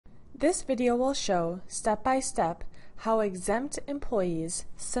This video will show step-by-step how exempt employees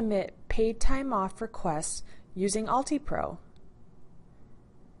submit paid time off requests using UltiPro.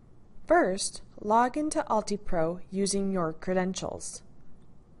 First, log into UltiPro using your credentials.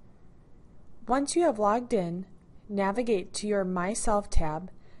 Once you have logged in, navigate to your Myself tab,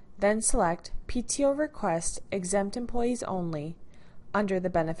 then select PTO Request Exempt Employees Only under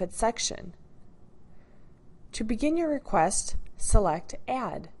the Benefits section. To begin your request, select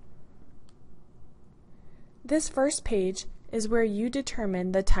Add. This first page is where you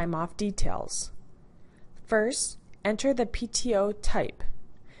determine the time off details. First, enter the PTO type.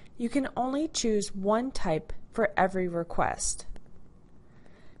 You can only choose one type for every request.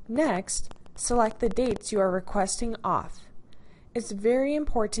 Next, select the dates you are requesting off. It's very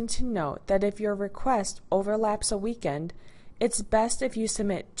important to note that if your request overlaps a weekend, it's best if you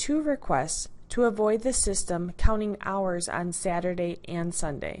submit 2 requests to avoid the system counting hours on Saturday and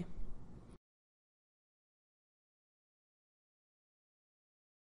Sunday.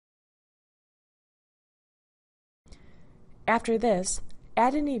 After this,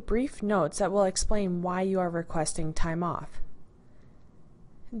 add any brief notes that will explain why you are requesting time off.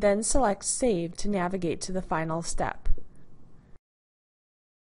 Then select Save to navigate to the final step.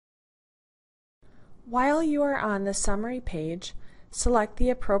 While you are on the summary page, select the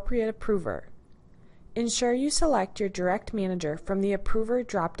appropriate approver. Ensure you select your direct manager from the approver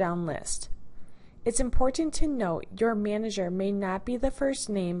drop-down list. It's important to note your manager may not be the first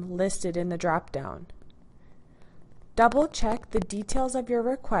name listed in the drop-down. Double-check the details of your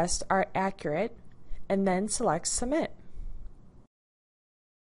request are accurate, and then select Submit.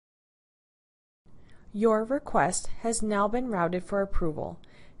 Your request has now been routed for approval,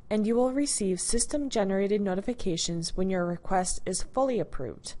 and you will receive system-generated notifications when your request is fully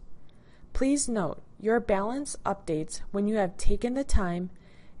approved. Please note, your balance updates when you have taken the time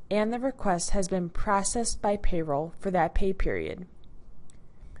and the request has been processed by payroll for that pay period.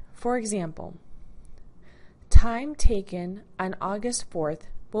 For example, time taken on August 4th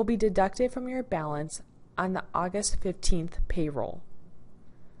will be deducted from your balance on the August 15th payroll.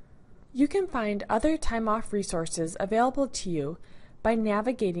 You can find other time off resources available to you by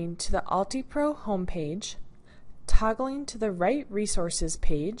navigating to the UltiPro homepage, toggling to the Right Resources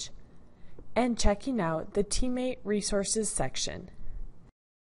page, and checking out the Teammate Resources section.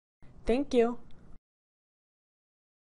 Thank you.